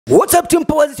What's up, Team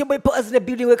Powers? It's your boy Powers in the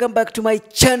building. Welcome back to my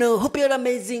channel. Hope you're an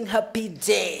amazing, happy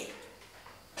day.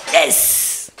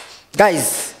 Yes!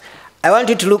 Guys, I want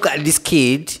you to look at this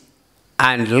kid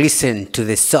and listen to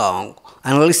the song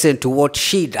and listen to what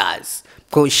she does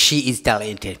because she is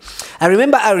talented. I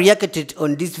remember I reacted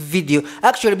on this video.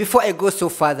 Actually, before I go so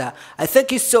further, I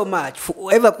thank you so much for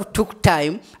whoever took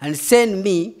time and sent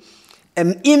me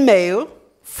an email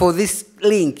for this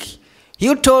link.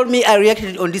 You told me I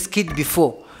reacted on this kid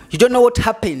before. You don't know what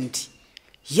happened.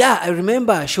 Yeah, I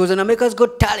remember. She was on America's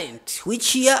Got Talent.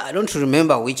 Which year? I don't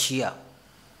remember which year.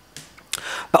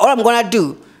 But all I'm going to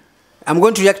do, I'm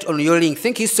going to react on your link.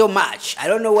 Thank you so much. I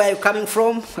don't know where you're coming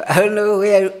from. I don't know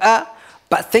where you are.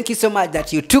 But thank you so much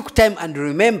that you took time and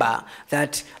remember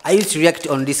that I used to react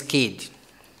on this kid.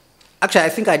 Actually, I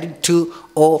think I did 2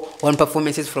 or 1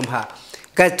 performances from her.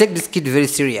 Guys, take this kid very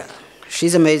serious.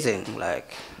 She's amazing.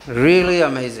 Like, really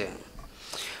amazing.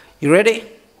 You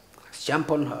ready? Let's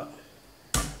jump on her.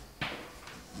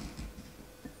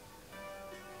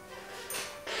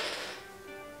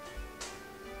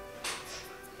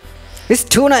 It's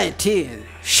 219.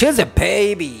 She's a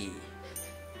baby.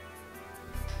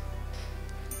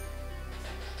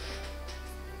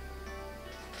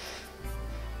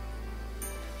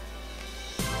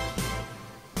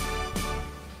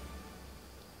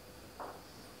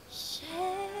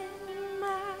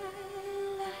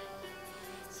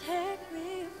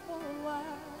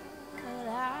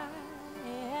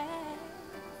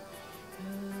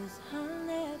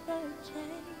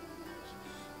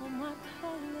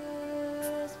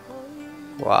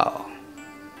 Wow.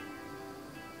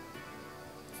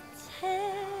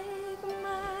 Take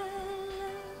my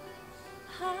love,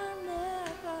 I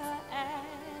never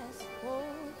asked for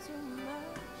too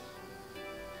much.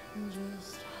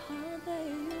 Just how that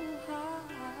you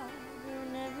are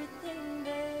and everything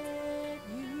that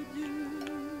you do.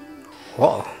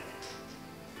 Wow.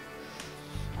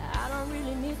 I don't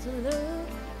really need to look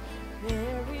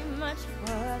very much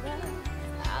further.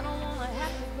 I don't wanna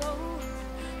have to go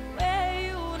where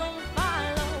you don't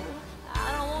follow. I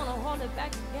don't wanna hold it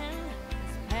back again.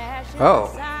 It's passion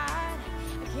inside.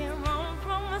 I can't run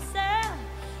from myself.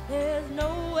 There's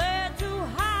nowhere to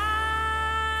hide.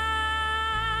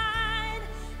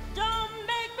 Don't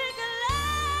make me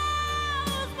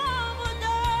close my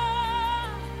door.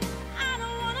 I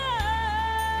don't wanna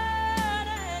hurt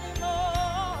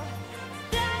anymore.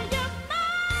 Stay in my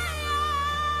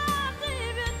arms,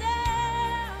 leave you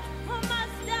there. I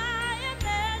must die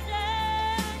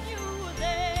imagine you were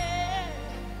there.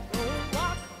 Don't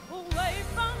walk away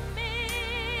from me.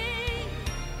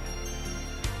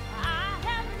 I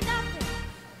have nothing,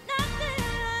 nothing,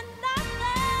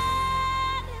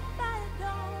 nothing if I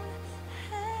don't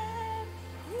have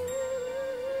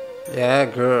you. Yeah,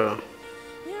 girl.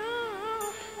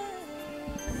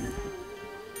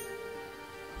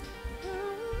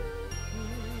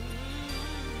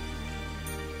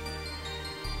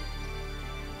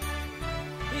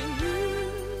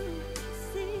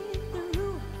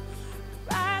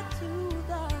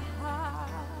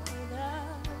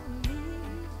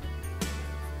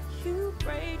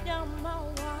 Break down my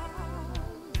walls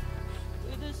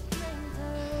with the strength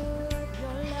of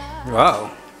your love. Wow.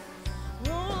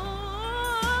 Oh,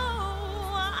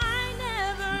 I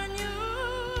never knew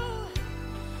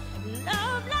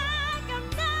love like I'm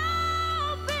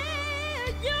now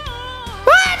with you.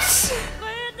 What?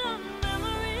 Where the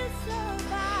memories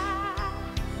survive.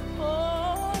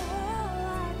 Oh,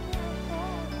 I can't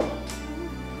hold you.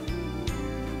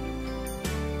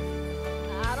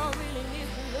 I don't really need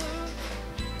to look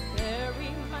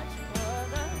very much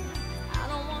further. I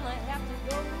don't wanna have to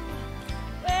go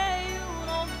where you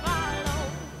don't follow.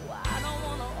 I don't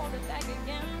wanna hold it back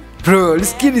again. Bro,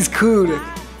 this kid is cool. Can't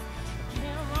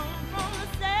run from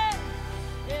myself.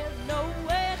 There's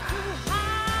nowhere to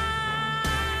hide.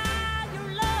 Your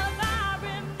love I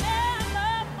remember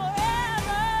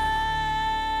forever.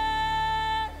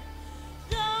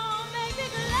 Don't make me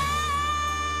close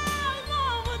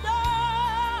my door.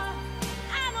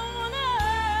 I don't wanna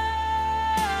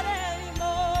hurt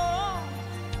anymore.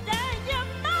 Stay in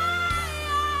my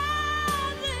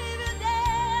arms, leave you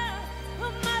there. I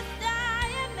must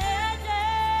die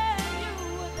imagine you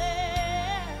were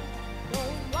there.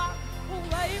 Don't walk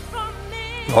away from me.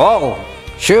 Oh,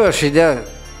 sure she does.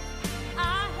 I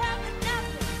have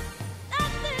nothing,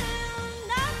 nothing,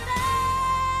 nothing.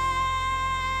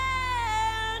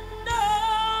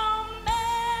 Don't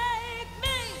make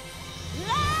me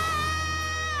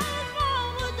love from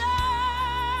the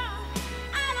door.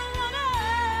 I don't wanna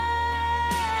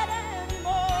hurt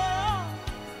anymore.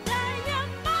 Stay in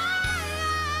my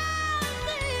arms,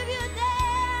 leave you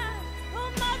there.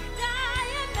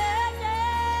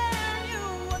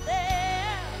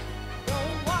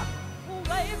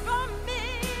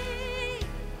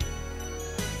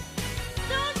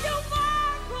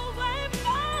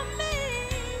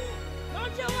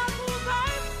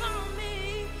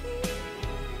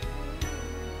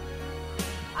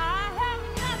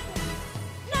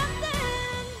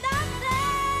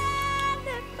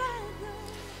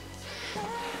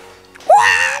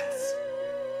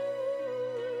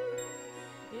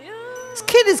 This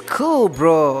kid is cool,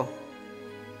 bro.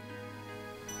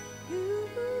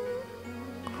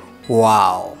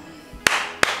 Wow.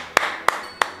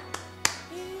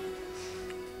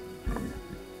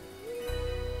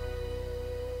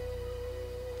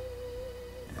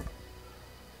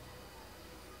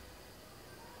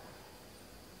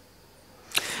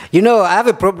 You know, I have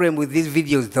a problem with these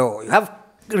videos though. You have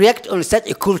react on such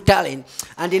a cool talent,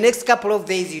 and the next couple of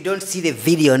days you don't see the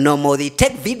video no more. They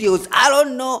take videos, I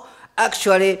don't know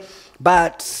actually,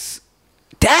 but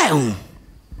damn.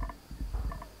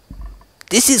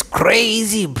 This is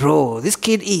crazy, bro. This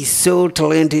kid is so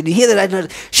talented. You hear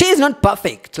that? She is not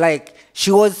perfect. Like,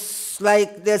 she was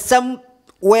like, there's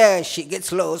somewhere she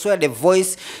gets lost, where the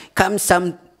voice comes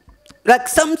like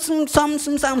some,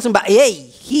 but hey,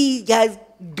 he has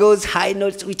those high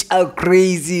notes which are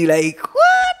crazy. Like,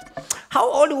 what? How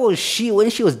old was she when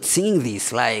she was singing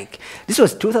this? Like, this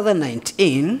was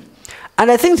 2019,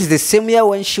 and I think it's the same year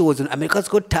when she was on America's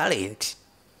Got Talent.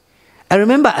 I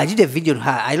remember I did a video on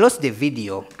her. I lost the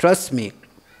video, trust me.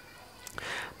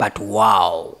 But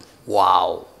wow,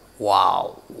 wow,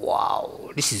 wow, wow.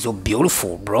 This is so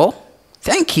beautiful, bro.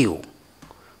 Thank you.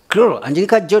 Girl,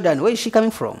 Angelica Jordan, where is she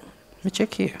coming from? Let me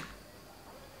check here.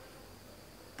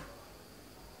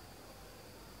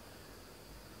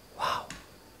 Wow,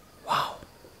 wow,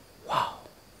 wow,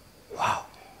 wow,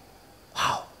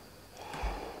 wow.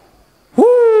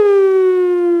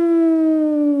 Woo,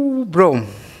 bro.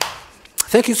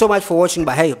 Thank you so much for watching.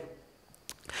 But hey,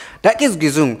 that is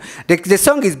Gizung. The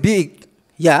song is big.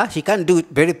 Yeah, she can't do it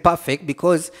very perfect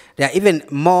because there are even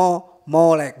more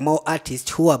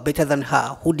artists who are better than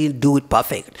her who didn't do it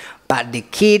perfect. But the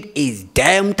kid is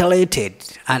damn talented,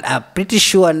 and I'm pretty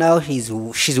sure now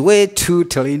she's way too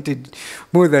talented,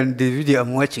 more than the video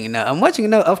I'm watching now. I'm watching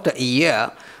now after a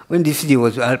year when this video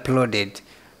was uploaded.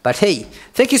 But hey,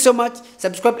 thank you so much.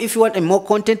 Subscribe if you want more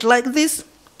content like this.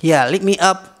 Yeah, link me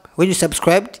up. When you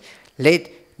subscribed,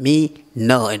 let me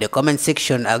know in the comment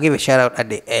section. I'll give a shout out at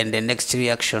the end, the next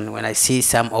reaction, when I see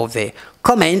some of the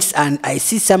comments and I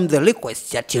see some of the requests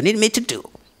that you need me to do.